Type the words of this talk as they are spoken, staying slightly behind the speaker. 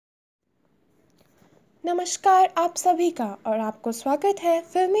नमस्कार आप सभी का और आपको स्वागत है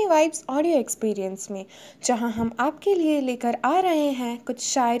फिल्मी वाइब्स ऑडियो एक्सपीरियंस में, जहां हम आपके लिए लेकर आ रहे हैं कुछ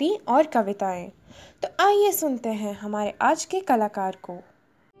शायरी और कविताएं। तो आइए सुनते हैं हमारे आज के कलाकार को।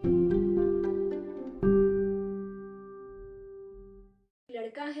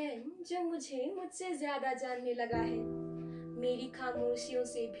 लड़का है जो मुझसे ज्यादा जानने लगा है। मेरी खामोशियों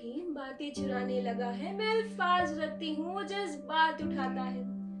से भी बातें चुराने लगा है। मैं अल्फाज रखती हूँ, वो जज्बात उठाता है।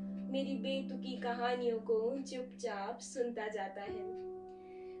 मेरी बेतुकी कहानियों को चुपचाप सुनता जाता है।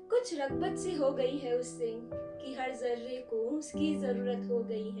 कुछ रग़बत सी हो गई है उससे कि हर जर्रे को उसकी जरूरत हो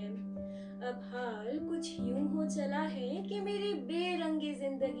गई है। अब हाल कुछ यूं हो चला है कि मेरी बेरंगी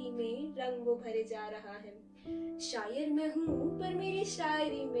जिंदगी में रंग वो भरे जा रहा है। शायर मैं हूँ पर मेरी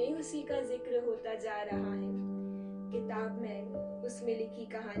शायरी में उसी का जिक्र होता जा रहा है। किताब में उसमें लिखी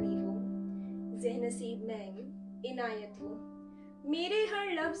कहानी वो, ज़ेहनसीब में इनायत वो। मेरे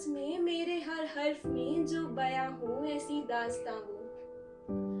हर लफ्ज में, मेरे हर हर्फ में जो बयां हो ऐसी दास्तां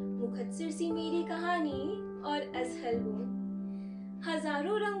वो। मुखत्सर सी मेरी कहानी और अजहल वो।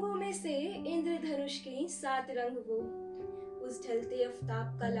 हजारों रंगों में से इंद्रधनुष के 7 रंग वो। उस ढलते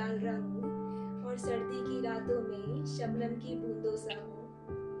आफताब का लाल रंग और सर्दी की रातों में शबनम की बूंदों सा हो।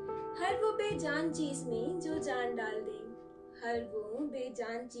 हर वो बेजान चीज में जो जान डाल दे, हर वो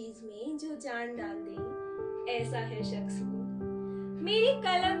बेजान चीज में जो जान डाल दे, ऐसा है शख्स वो। मेरी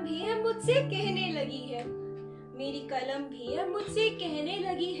कलम भी अब मुझसे कहने लगी है, मेरी कलम भी अब मुझसे कहने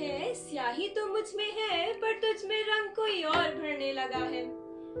लगी है, स्याही तो मुझ में है पर तुझ में रंग कोई और भरने लगा है।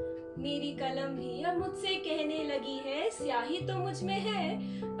 मेरी कलम भी अब मुझसे कहने लगी है, स्याही तो मुझ में है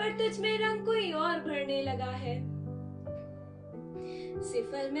पर तुझ में रंग कोई और भरने लगा है।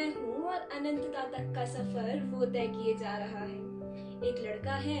 सिफर मैं हूँ और अनंतता तक का सफर वो तय किए जा रहा है। एक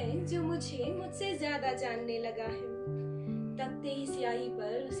लड़का है जो मुझसे ज्यादा जानने लगा है। तकते ही स्याही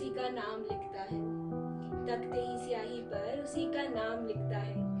पर उसी का नाम लिखता है, तकते ही स्याही पर उसी का नाम लिखता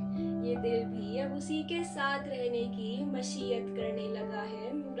है। ये दिल भी अब उसी के साथ रहने की मशीयत करने लगा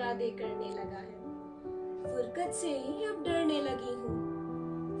है, मुरादे करने लगा है। फुरकत से अब डरने लगी हूँ,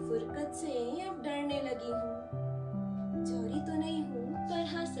 फुरकत से अब डरने लगी हूँ। जौहरी तो नहीं हूँ पर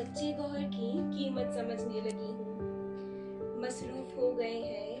हाँ सच्चे गौहर की कीमत समझने लगी हूँ। मसरूफ हो गए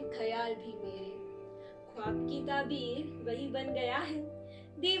हैं ख्याल भी मेरे, ख्वाब की ताबीर वही बन गया है।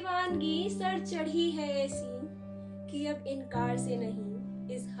 दीवानगी सर चढ़ी है ऐसी कि अब इनकार से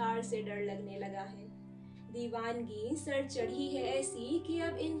नहीं इजहार से डर लगने लगा है। दीवानगी सर चढ़ी है ऐसी कि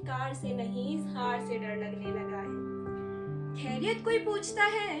अब इनकार से नहीं इजहार से डर लगने लगा है। खैरियत कोई पूछता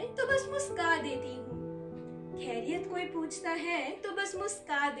है तो बस मुस्का देती हूँ, खैरियत कोई पूछता है तो बस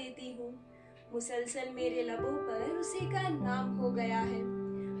मुस्का देती हूँ। मुसलसल मेरे लबों पर उसी का नाम हो गया है,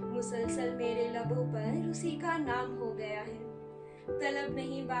 मुसलसल मेरे लबों पर उसी का नाम हो गया है। तलब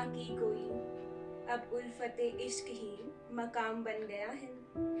नहीं बाकी कोई, अब उल्फते इश्क ही मकाम बन गया है।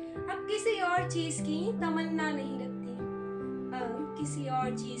 अब किसी और चीज की तमन्ना नहीं रखती, अब किसी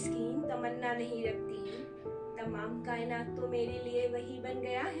और चीज की तमन्ना नहीं रखती। तमाम कायनात तो मेरे लिए वही बन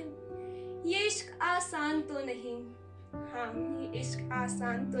गया है। ये इश्क आसान तो नहीं, हाँ ये इश्क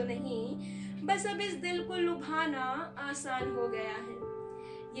आसान तो नहीं, बस अब इस दिल को लुभाना आसान हो गया है।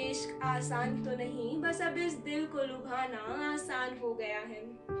 ये इश्क आसान तो नहीं, बस अब इस दिल को लुभाना आसान हो गया है।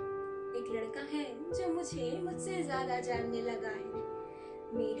 एक लड़का है जो मुझसे ज्यादा जानने लगा है।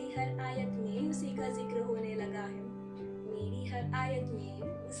 मेरी हर आयत में उसी का जिक्र होने लगा है, मेरी हर आयत में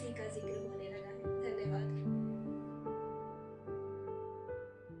उसी का जिक्र होने लगा है। धन्यवाद।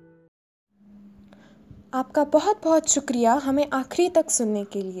 आपका बहुत बहुत शुक्रिया हमें आखिरी तक सुनने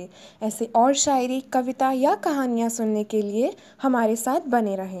के लिए। ऐसे और शायरी, कविता या कहानियाँ सुनने के लिए हमारे साथ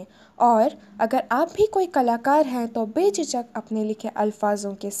बने रहें। और अगर आप भी कोई कलाकार हैं तो बेझिझक अपने लिखे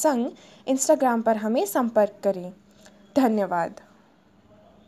अल्फाजों के संग इंस्टाग्राम पर हमें संपर्क करें। धन्यवाद।